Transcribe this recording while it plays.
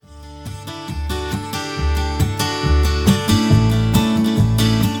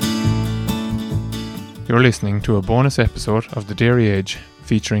You're listening to a bonus episode of The Dairy Age,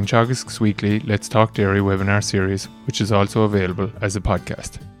 featuring Teagasc's weekly Let's Talk Dairy webinar series, which is also available as a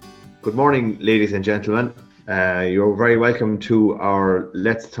podcast. Good morning, ladies and gentlemen. You're very welcome to our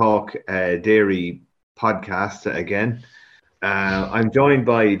Let's Talk Dairy podcast again. I'm joined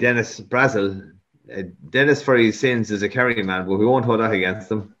by Dennis Brazel. Dennis, for his sins, is a Kerry man, but we won't hold that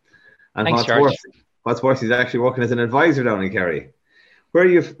against him. And Thanks, George. What's worse, he's actually working as an advisor down in Kerry. Where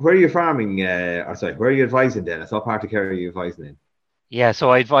are you farming? Where are you advising, Dennis? What part of Kerry are you advising in? Yeah, so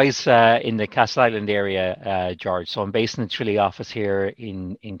I advise in the Castle Island area, George. So I'm based in the Tralee office here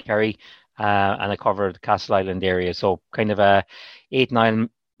in Kerry, and I cover the Castle Island area. So kind of a 8-9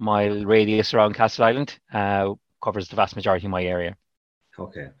 mile radius around Castle Island covers the vast majority of my area.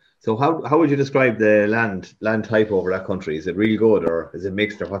 Okay. So how would you describe the land type over that country? Is it real good, or is it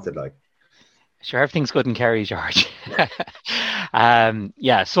mixed, or what's it like? Sure, everything's good in Kerry, George.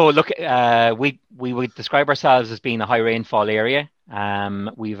 So look, we would describe ourselves as being a high rainfall area.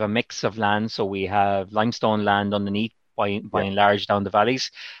 We have a mix of land, so we have limestone land underneath by and large down the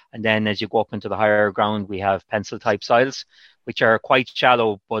valleys. And then as you go up into the higher ground, we have pencil type soils, which are quite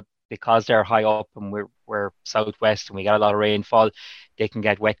shallow, but because they're high up and we're southwest and we get a lot of rainfall, they can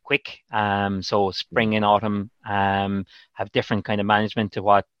get wet quick. So spring and autumn have different kind of management to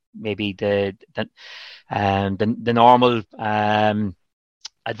what maybe the normal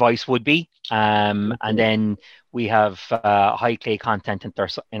advice would be, and then we have high clay content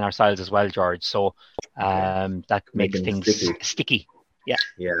in our soils as well, George. So that makes things sticky. Yeah,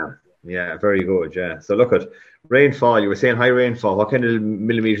 very good. Yeah. So look at rainfall. You were saying high rainfall. What kind of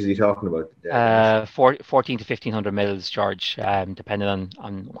millimeters are you talking about? 14 to 1500 mils, George, depending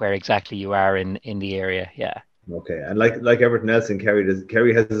on where exactly you are in the area. Yeah. Okay, and like everything else in Kerry,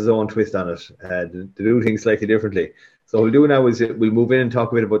 Kerry has his own twist on it to do things slightly differently. So what we'll do now is we'll move in and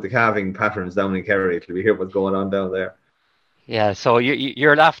talk a bit about the calving patterns down in Kerry till we hear what's going on down there. Yeah, so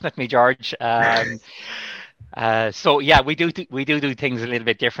you're laughing at me, George. We do things a little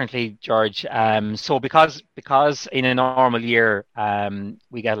bit differently, George. So because in a normal year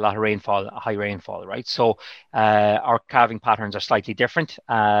we get a lot of rainfall, high rainfall, right? So our calving patterns are slightly different,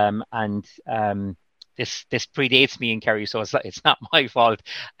 and this predates me in Kerry, so it's not my fault,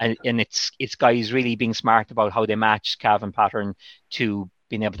 and it's guys really being smart about how they match calving pattern to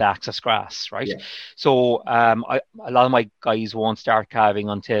being able to access grass, right? Yeah. So a lot of my guys won't start calving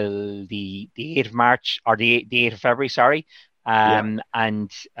until the 8th of March or the 8th of February, sorry. And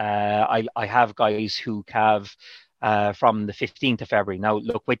I have guys who calve from the 15th of February. Now,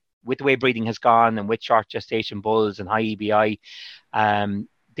 look, with the way breeding has gone and with short gestation bulls and high EBI,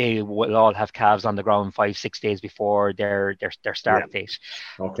 they will all have calves on the ground 5-6 days before their start date.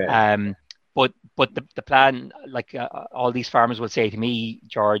 Okay. But the plan, like all these farmers will say to me,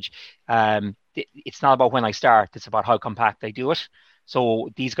 George, it's not about when I start; it's about how compact I do it. So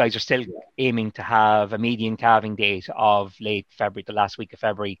these guys are still aiming to have a median calving date of late February, the last week of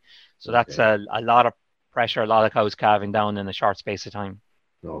February. So that's a lot of pressure, a lot of cows calving down in a short space of time.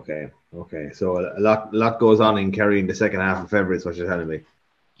 Okay. So a lot goes on in Kerry in the second half of February, is what you're telling me.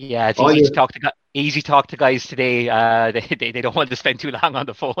 Yeah, it's easy to talk to guys today. They don't want to spend too long on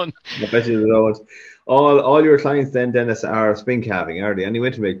the phone. I bet you don't. All your clients then, Dennis, are spin calving, are they? Any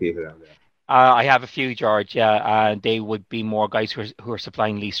winter milk people down there? I have a few, George. Yeah, they would be more guys who are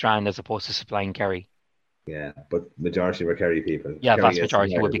supplying Lee Strand as opposed to supplying Kerry. Yeah, but majority were Kerry people. Yeah, vast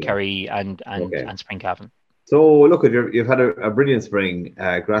majority would be Kerry and spring calving. So look, you've had a brilliant spring.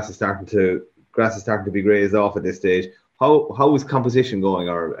 Grass is starting to be grazed off at this stage. How is composition going?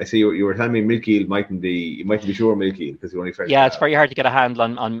 Or I see you were telling me milk yield mightn't be sure milk yield because you're only fresh. Yeah, it's very hard to get a handle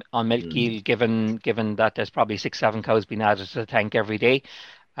on milk yield given that there's probably 6-7 cows being added to the tank every day.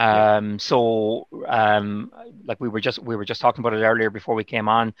 Like we were just talking about it earlier before we came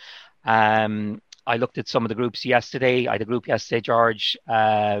on. I looked at some of the groups yesterday. I had a group yesterday, George.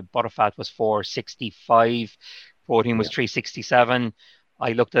 Butterfat was 465, protein was 367.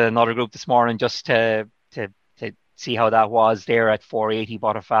 I looked at another group this morning just to see how that was. There at 480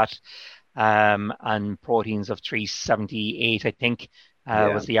 butterfat, and proteins of 378, I think,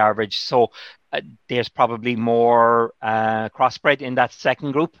 was the average. So there's probably more crossbred in that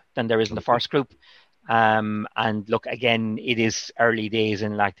second group than there is in the first group. And look, again, it is early days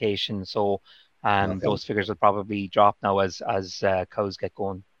in lactation, so those figures will probably drop now as cows get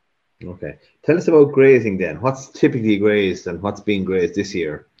going. Okay, tell us about grazing then. What's typically grazed and what's being grazed this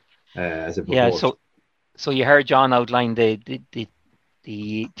year as a proportion? So you heard John outline the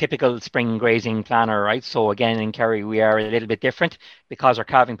the typical spring grazing planner, right? So again, in Kerry, we are a little bit different because our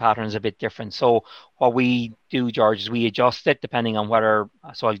calving pattern is a bit different. So what we do, George, is we adjust it depending on whether.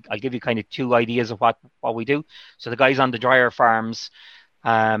 So I'll give you kind of two ideas of what we do. So the guys on the dryer farms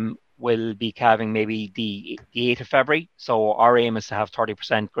will be calving maybe the 8th of February. So our aim is to have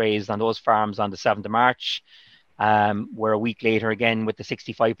 30% grazed on those farms on the 7th of March. We're a week later again with the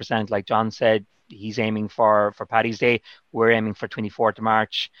 65%, like John said, he's aiming for Paddy's Day. We're aiming for 24th of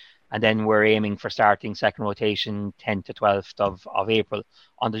March. And then we're aiming for starting second rotation 10th to 12th of April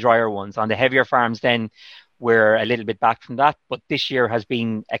on the drier ones. On the heavier farms, then we're a little bit back from that. But this year has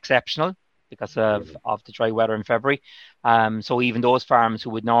been exceptional because of the dry weather in February. So even those farms who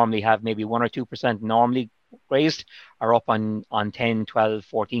would normally have maybe 1 or 2% normally grazed are up on 10, 12,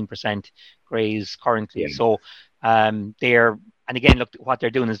 14% grazed currently. Yeah. So they're, and again, look, what they're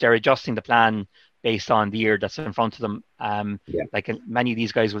doing is they're adjusting the plan based on the year that's in front of them. Like many of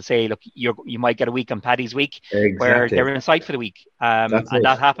these guys will say, look, you might get a week on Paddy's week where they're inside for the week, and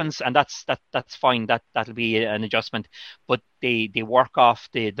that happens, and that's fine. That'll be an adjustment, but they work off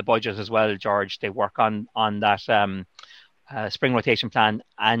the budget as well, George. They work on that spring rotation plan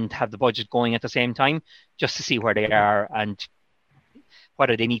and have the budget going at the same time, just to see where they are and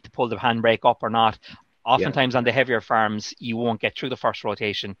whether they need to pull the handbrake up or not. Oftentimes on the heavier farms, you won't get through the first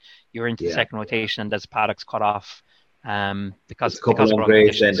rotation. You're into the second rotation, and there's paddocks cut off because a couple of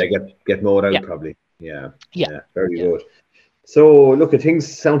grades, then they get mowed out probably. Yeah, very good. So look,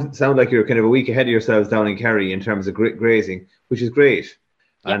 things sound like you're kind of a week ahead of yourselves down in Kerry in terms of grazing, which is great.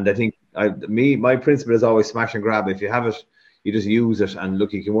 And I think my principle is always smash and grab. If you have it, you just use it. And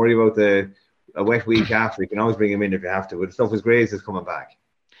look, you can worry about a wet week after. You can always bring them in if you have to. But the stuff is grazed is coming back.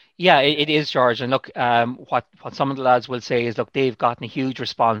 Yeah, it is, George. And look, what some of the lads will say is, look, they've gotten a huge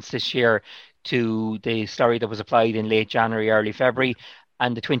response this year to the slurry that was applied in late January, early February,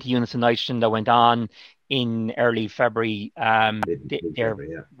 and the 20 units of nitrogen that went on in early February.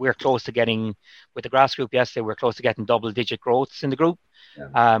 We're close to getting, with the grass group yesterday, we're close to getting double-digit growths in the group,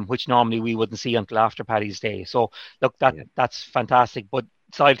 which normally we wouldn't see until after Paddy's Day. So, look, that's fantastic. But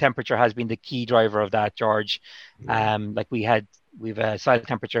soil temperature has been the key driver of that, George. Like we've a soil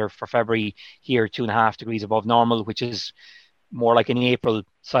temperature for February here 2.5 degrees above normal, which is more like an April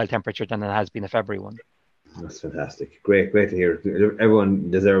soil temperature than it has been a February one. That's fantastic. Great to hear.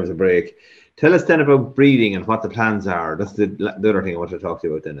 Everyone deserves a break. Tell us then about breeding and what the plans are. That's the other thing I want to talk to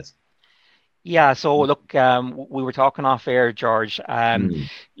you about, Dennis. Yeah, so look, we were talking off air, George.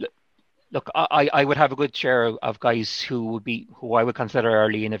 Look, I would have a good share of guys who I would consider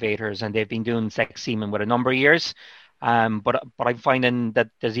early innovators, and they've been doing sex semen with a number of years. But I'm finding that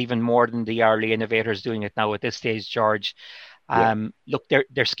there's even more than the early innovators doing it now at this stage, George. Look, they're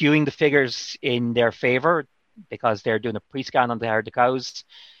skewing the figures in their favor because they're doing a pre-scan on the herd of cows.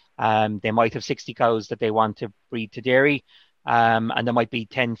 They might have 60 cows that they want to breed to dairy. And there might be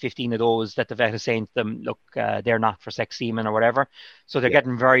 10, 15 of those that the vet is saying to them, look, they're not for sex semen or whatever. So they're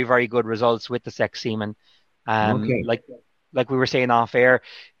getting very, very good results with the sex semen. Like we were saying off air,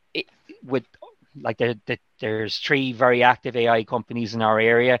 there's 3 very active AI companies in our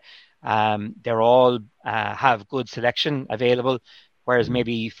area. They're all have good selection available, whereas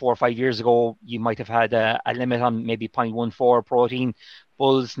maybe 4 or 5 years ago you might have had a limit on maybe 0.14 protein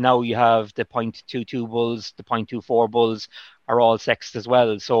bulls. Now you have the 0.22 bulls, the 0.24 bulls are all sexed as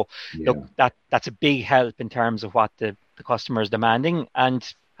well. So look, that's a big help in terms of what the customer is demanding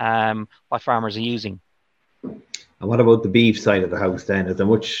and what farmers are using. And what about the beef side of the house then? Are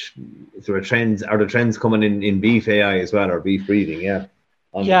the trends coming in beef AI as well, or beef breeding?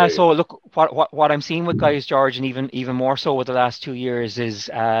 So look, what I'm seeing with guys, George, and even more so with the last 2 years is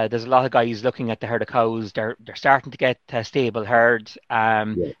there's a lot of guys looking at the herd of cows. They're starting to get a stable herd,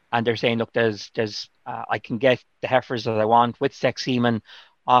 and they're saying, look, there's I can get the heifers that I want with sex semen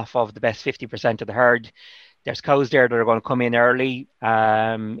off of the best 50% of the herd. There's cows there that are going to come in early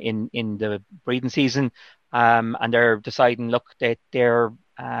in the breeding season, and they're deciding, look, that they're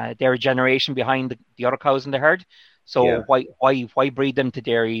a generation behind the other cows in the herd. So why breed them to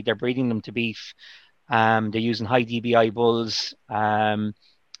dairy? They're breeding them to beef. They're using high DBI bulls, and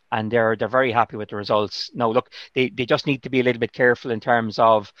they're very happy with the results. Now, look, they just need to be a little bit careful in terms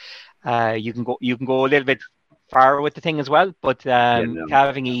of you can go a little bit far with the thing as well. But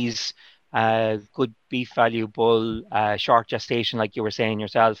calving ease, good beef value bull, short gestation, like you were saying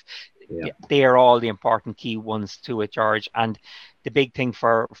yourself, they are all the important key ones to it, George. And the big thing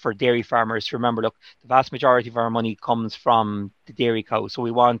for dairy farmers to remember, look, the vast majority of our money comes from the dairy cow. So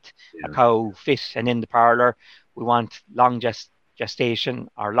we want a cow fit and in the parlour. We want long gestation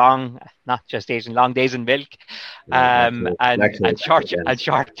or long days in milk, and short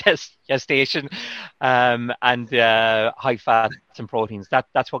gestation, and high fats and proteins.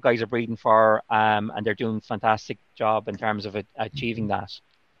 That's what guys are breeding for, and they're doing a fantastic job in terms of achieving that.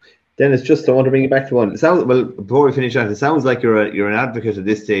 Dennis, I want to bring you back to one. Before we finish that, it sounds like you're an advocate at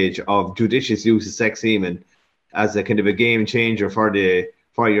this stage of judicious use of sex semen as a kind of a game changer for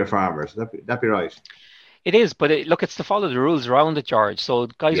your farmers. That be right? It is, but look, it's to follow the rules around it, George. So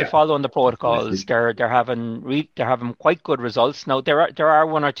guys are following the protocols. They're having quite good results. Now there are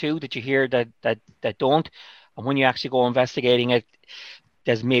one or two that you hear that don't, and when you actually go investigating it,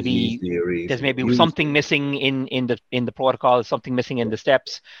 there's maybe something missing in the protocol, something missing in the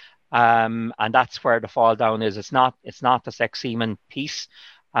steps, and that's where the fall down is. It's not the sex semen piece.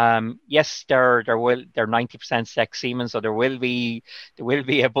 Yes, they're 90% sex semen, so there will be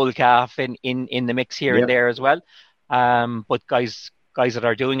a bull calf in the mix here and there as well. But guys that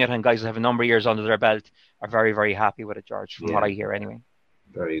are doing it and guys that have a number of years under their belt are very, very happy with it, George, from what I hear anyway.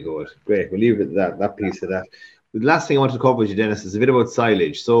 Very good. Great. We'll leave it at that piece of that. The last thing I wanted to cover with you, Dennis, is a bit about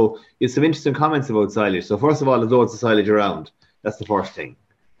silage. So you have some interesting comments about silage. So first of all, there's loads of silage around. That's the first thing.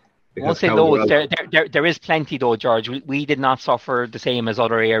 I won't say loads. There is plenty though, George. We did not suffer the same as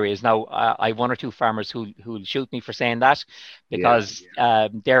other areas. Now, I have one or two farmers who'll shoot me for saying that because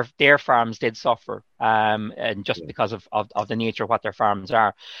their farms did suffer, and just because of the nature of what their farms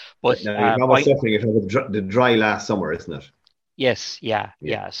are. But you're not suffering it was the dry last summer, isn't it? Yes, yeah.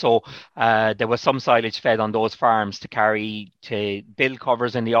 So there was some silage fed on those farms to build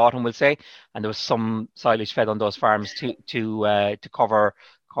covers in the autumn, we'll say, and there was some silage fed on those farms to cover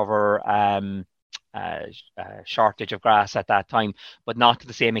shortage of grass at that time, but not to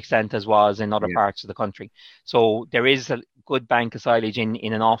the same extent as was in other parts of the country. So there is a good bank of silage in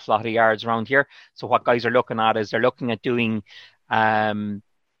an awful lot of yards around here. So what guys are looking at is they're looking at doing multi-cut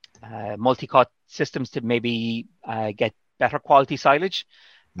systems to maybe get better quality silage.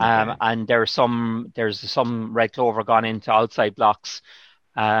 And there's some red clover gone into outside blocks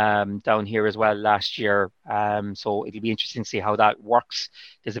down here as well last year. So it'll be interesting to see how that works.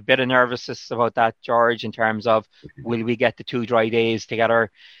 There's a bit of nervousness about that, George, in terms of will we get the 2 dry days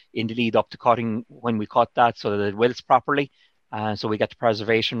together in the lead up to cutting when we cut that so that it wilts properly, so we get the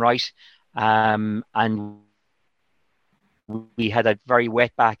preservation right. And we had a very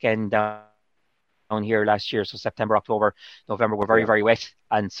wet back end down here last year, so September, October, November were very, very wet,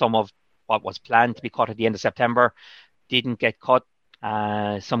 and some of what was planned to be cut at the end of September didn't get cut.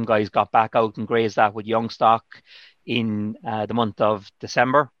 Some guys got back out and grazed that with young stock in the month of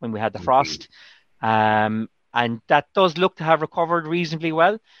December when we had the frost, and that does look to have recovered reasonably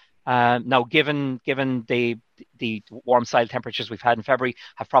well. Now, given the warm soil temperatures we've had in February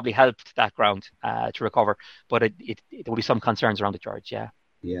have probably helped that ground to recover, but there will be some concerns around it, George.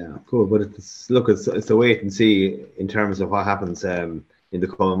 Yeah, cool. But it's a wait and see in terms of what happens in the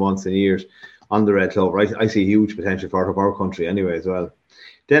coming months and years on the red clover. I see huge potential for it of our country anyway as well.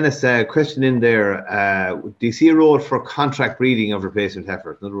 Dennis, question in there. Do you see a role for contract breeding of replacement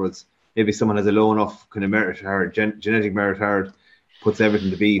heifers? In other words, maybe someone has a low enough kind of merit herd, genetic merit herd, puts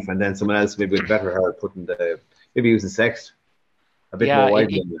everything to beef, and then someone else maybe with better herd putting maybe using sex a bit more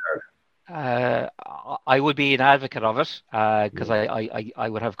widely in the herd. I would be an advocate of it because I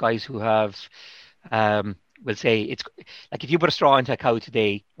would have guys who have will say it's like if you put a straw into a cow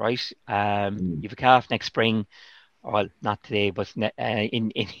today, right? You have a calf next spring. Well, not today, but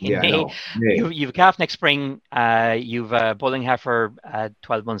in May. You've a calf next spring. You've a bulling heifer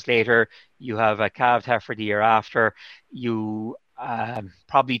 12 months later. You have a calved heifer the year after. You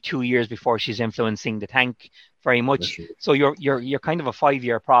probably 2 years before she's influencing the tank very much. So you're kind of a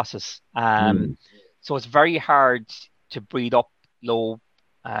 5-year process. So it's very hard to breed up low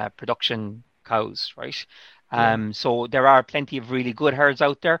production cows, right? So there are plenty of really good herds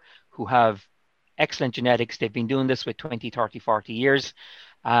out there who have excellent genetics. They've been doing this with 20, 30, 40 years.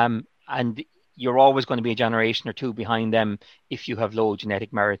 And you're always going to be a generation or two behind them if you have low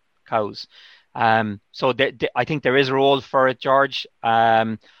genetic merit cows. So I think there is a role for it, George.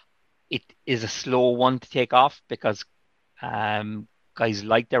 It is a slow one to take off because guys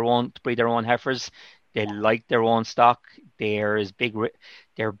like to breed their own heifers. They like their own stock. There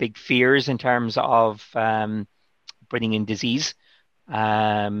are big fears in terms of bringing in disease.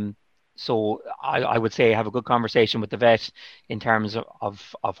 So I would say have a good conversation with the vet in terms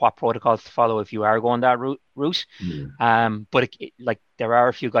of what protocols to follow if you are going that route. But there are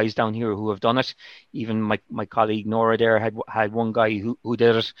a few guys down here who have done it. Even my colleague Nora there had one guy who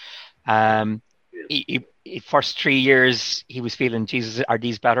did it. First 3 years he was feeling, Jesus, are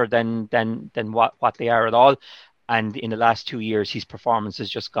these better than what they are at all? And in the last 2 years, his performance has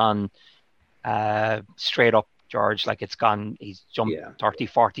just gone straight up, George. Like he's jumped 30,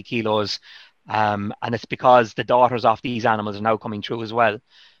 40 kilos. And it's because the daughters of these animals are now coming through as well.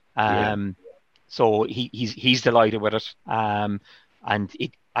 So he's delighted with it. And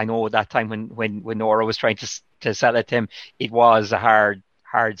I know at that time when Nora was trying to sell it to him, it was a hard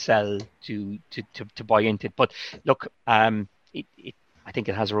sell to buy into it. But look, I think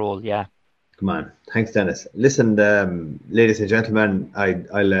it has a role. Yeah. Come on, thanks, Dennis. Listen, ladies and gentlemen,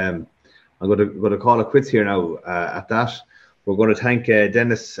 I'm going to call it quits here now. At that, we're going to thank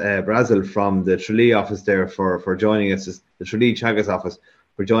Dennis Brazil from the Tralee office there for joining us, the Tralee Teagasc office,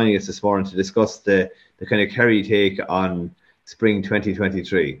 for joining us this morning to discuss the kind of Kerry take on spring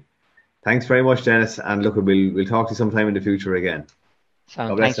 2023. Thanks very much, Dennis, and look, we'll talk to you sometime in the future again.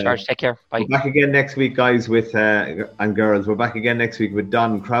 Thanks, George. Take care. Bye. We're back again next week, guys, with and girls. We're back again next week with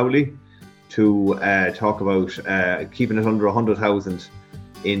Don Crowley to talk about keeping it under 100,000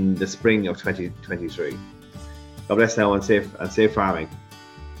 in the spring of 2023. God bless now, and safe farming.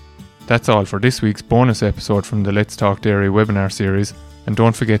 That's all for this week's bonus episode from the Let's Talk Dairy webinar series, and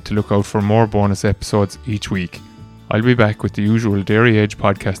don't forget to look out for more bonus episodes each week. I'll be back with the usual Dairy Edge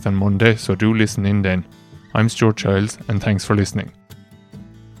podcast on Monday, so do listen in then. I'm Stuart Childs, and thanks for listening.